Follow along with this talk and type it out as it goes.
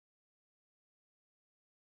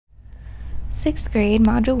Sixth grade,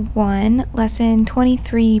 Module 1, Lesson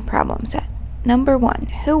 23 problem set. Number 1,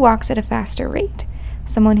 who walks at a faster rate?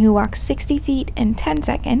 Someone who walks 60 feet in 10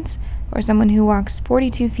 seconds, or someone who walks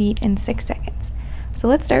 42 feet in 6 seconds. So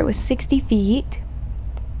let's start with 60 feet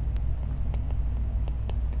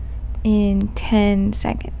in 10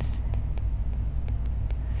 seconds.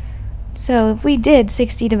 So if we did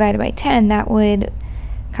 60 divided by 10, that would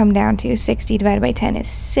come down to 60 divided by 10 is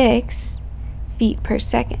 6 feet per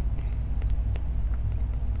second.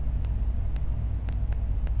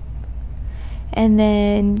 And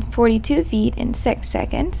then 42 feet in 6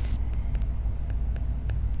 seconds.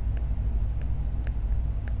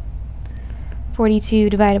 42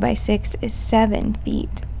 divided by 6 is 7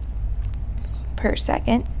 feet per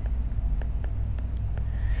second.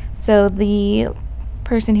 So the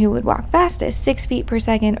person who would walk fastest, 6 feet per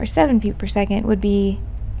second or 7 feet per second, would be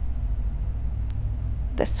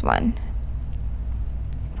this one,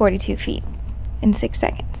 42 feet in 6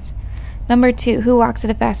 seconds. Number 2, who walks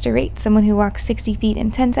at a faster rate? Someone who walks 60 feet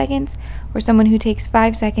in 10 seconds, or someone who takes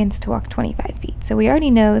 5 seconds to walk 25 feet. So we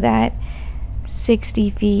already know that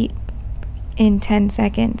 60 feet in 10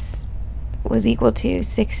 seconds was equal to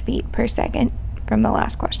 6 feet per second from the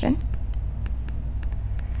last question.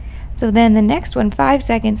 So then the next one, 5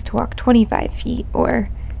 seconds to walk 25 feet, or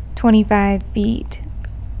 25 feet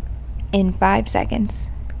in 5 seconds.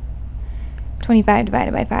 25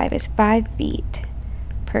 divided by 5 is 5 feet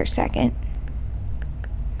per second.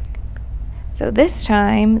 So this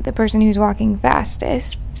time, the person who's walking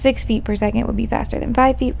fastest, 6 feet per second, would be faster than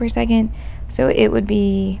 5 feet per second, so it would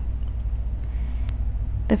be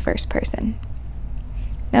the first person.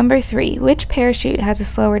 Number 3, which parachute has a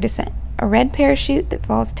slower descent? A red parachute that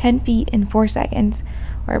falls 10 feet in 4 seconds,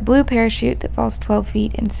 or a blue parachute that falls 12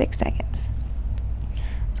 feet in 6 seconds.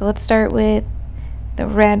 So let's start with the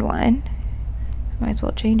red one. Might as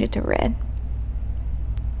well change it to red.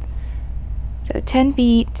 So 10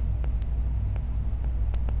 feet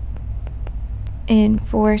in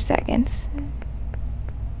 4 seconds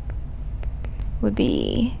would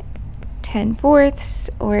be 10/4,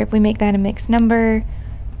 or if we make that a mixed number,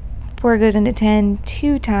 4 goes into 10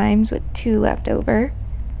 2 times with 2 left over,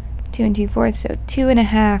 2 and 2/4, so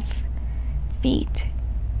 2.5 feet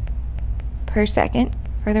per second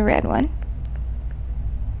for the red one.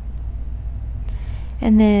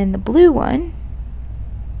 And then the blue one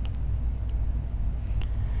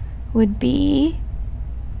would be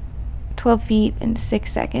 12 feet in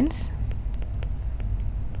 6 seconds.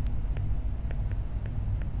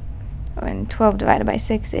 And 12 divided by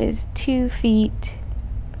 6 is 2 feet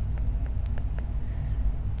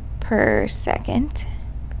per second.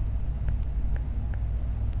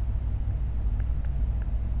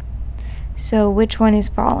 So which one is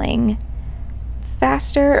falling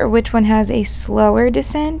faster, or which one has a slower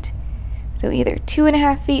descent? So either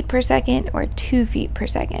 2.5 feet per second or 2 feet per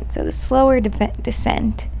second. So the slower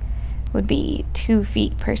descent would be 2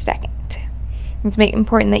 feet per second. It's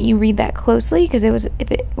important that you read that closely, because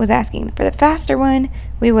if it was asking for the faster one,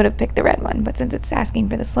 we would have picked the red one. But since it's asking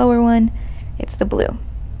for the slower one, it's the blue.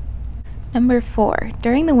 Number 4,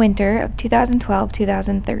 during the winter of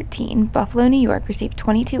 2012-2013, Buffalo, New York received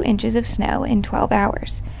 22 inches of snow in 12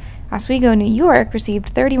 hours. Oswego, New York received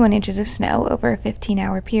 31 inches of snow over a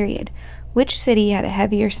 15-hour period. Which city had a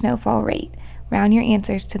heavier snowfall rate? Round your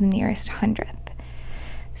answers to the nearest hundredth.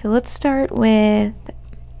 So let's start with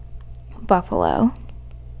Buffalo.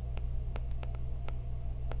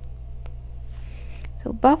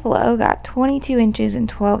 So Buffalo got 22 inches in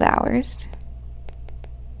 12 hours.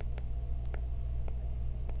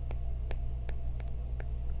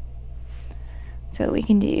 So we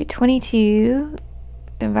can do 22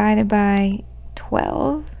 divided by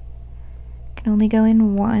 12. Can only go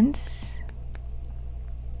in once.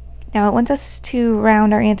 Now it wants us to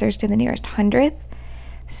round our answers to the nearest hundredth.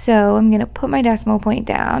 So I'm going to put my decimal point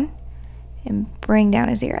down and bring down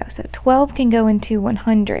a 0. So 12 can go into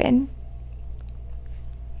 100.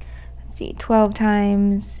 Let's see, 12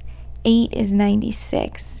 times 8 is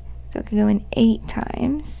 96. So it can go in 8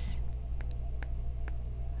 times.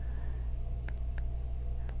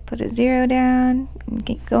 Put a 0 down and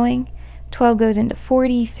keep going. 12 goes into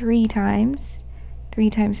 43 times. 3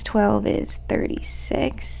 times 12 is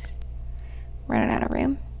 36. Running out of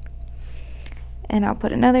room. And I'll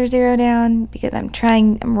put another 0 down because I'm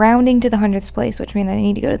rounding to the hundredths place, which means I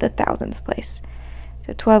need to go to the thousandths place.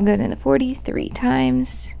 So 12 goes into 43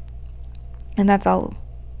 times, and that's all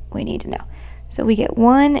we need to know. So we get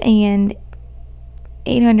 1 and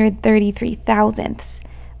 833 thousandths,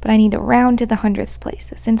 but I need to round to the hundredths place.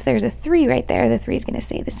 So since there's a 3 right there, the 3 is going to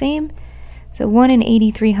stay the same. So 1 and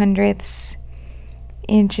 83 hundredths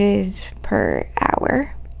inches per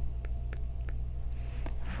hour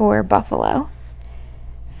for Buffalo.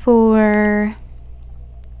 For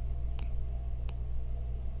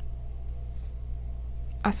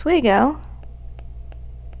Oswego,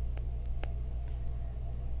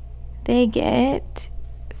 they get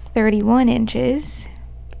 31 inches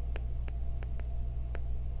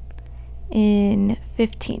in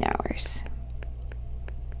 15 hours.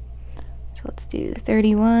 So let's do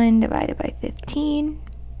 31 divided by 15.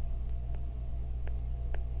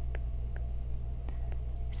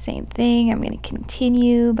 Same thing, I'm going to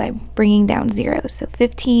continue by bringing down zeros. So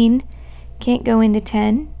 15 can't go into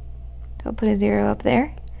 10, so I'll put a 0 up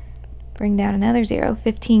there. Bring down another 0.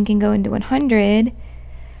 15 can go into 100.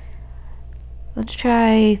 Let's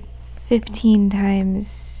try 15 times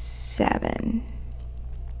 7.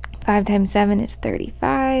 5 times 7 is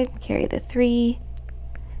 35. Carry the 3.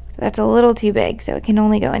 That's a little too big, so it can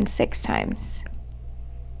only go in 6 times.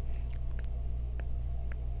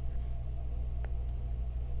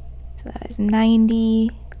 So that is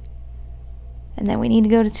 90. And then we need to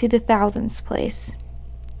go to the thousandths place.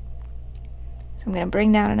 So I'm going to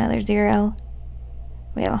bring down another 0.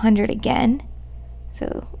 We have 100 again.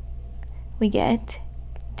 So we get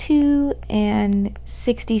 2 and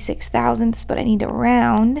 66 thousandths, but I need to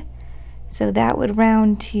round. So that would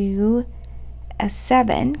round to a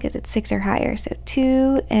 7 because it's 6 or higher. So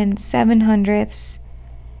 2 and 7/100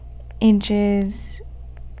 inches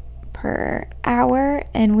per hour,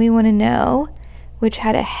 and we want to know which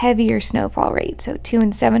had a heavier snowfall rate. So 2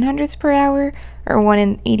 and 7/100 per hour or 1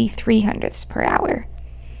 and 83/100 per hour.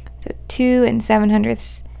 So 2 and 7/100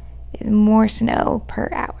 is more snow per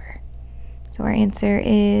hour. So our answer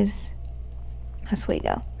is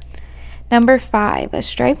Oswego. Number 5, a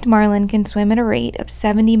striped marlin can swim at a rate of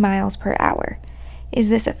 70 miles per hour. Is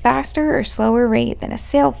this a faster or slower rate than a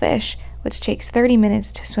sailfish, which takes 30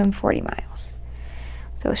 minutes to swim 40 miles?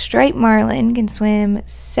 So a striped marlin can swim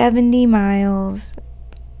 70 miles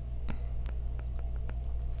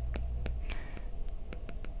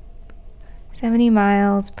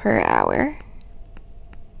per hour.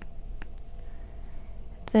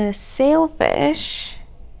 The sailfish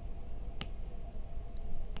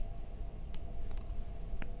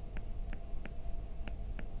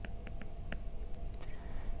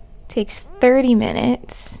takes 30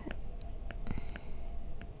 minutes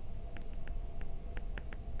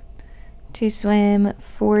to swim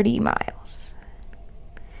 40 miles.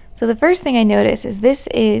 So the first thing I notice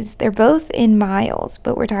is they're both in miles,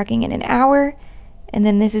 but we're talking in an hour, and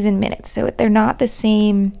then this is in minutes. So they're not the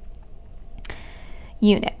same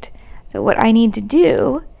unit. So what I need to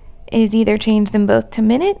do is either change them both to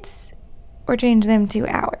minutes or change them to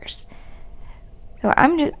hours. So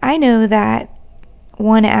I know that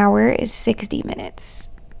 1 hour is 60 minutes.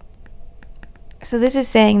 So this is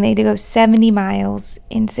saying they go 70 miles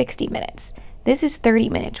in 60 minutes. This is 30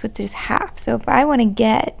 minutes, which is half. So if I want to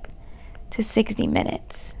get to 60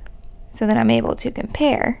 minutes so that I'm able to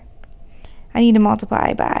compare, I need to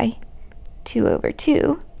multiply by 2 over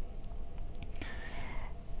 2.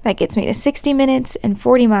 That gets me to 60 minutes, and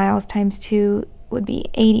 40 miles times 2 would be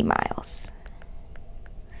 80 miles.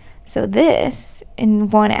 So this, in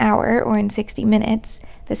 1 hour or in 60 minutes,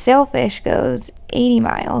 the sailfish goes 80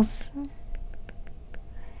 miles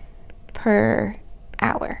per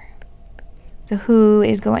hour. So who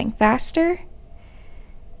is going faster?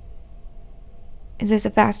 Is this a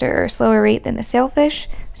faster or slower rate than the sailfish?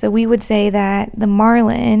 So we would say that the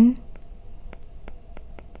marlin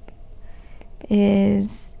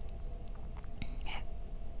is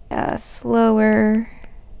a slower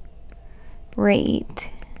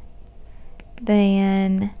rate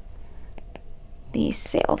than the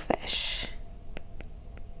sailfish.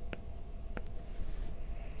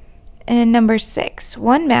 And number 6,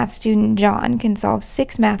 one math student, John, can solve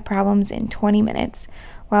 6 math problems in 20 minutes,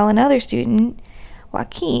 while another student,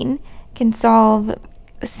 Joaquin, can solve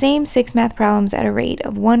the same 6 math problems at a rate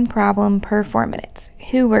of 1 problem per 4 minutes.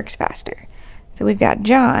 Who works faster? So we've got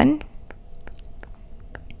John,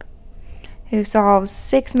 who solves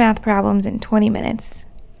 6 math problems in 20 minutes.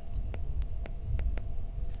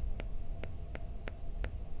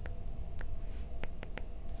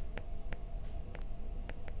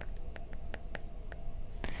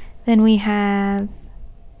 Then we have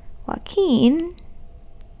Joaquin,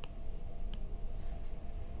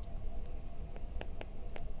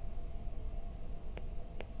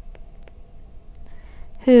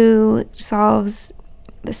 who solves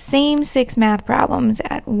the same 6 math problems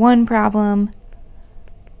at 1 problem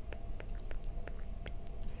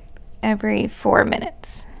every 4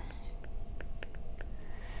 minutes.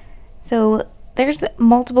 So there's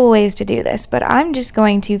multiple ways to do this, but I'm just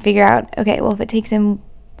going to figure out, okay, well, if it takes him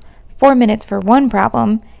 4 minutes for one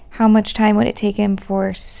problem, how much time would it take him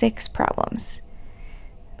for 6 problems?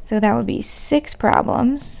 So that would be 6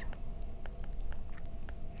 problems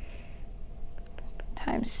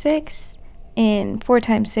times 6, and 4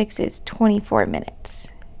 times 6 is 24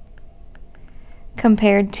 minutes.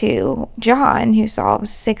 Compared to John, who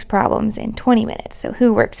solves 6 problems in 20 minutes. So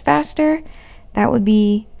who works faster? That would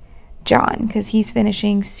be John, because he's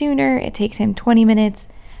finishing sooner. It takes him 20 minutes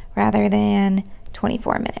rather than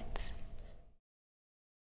 24 minutes.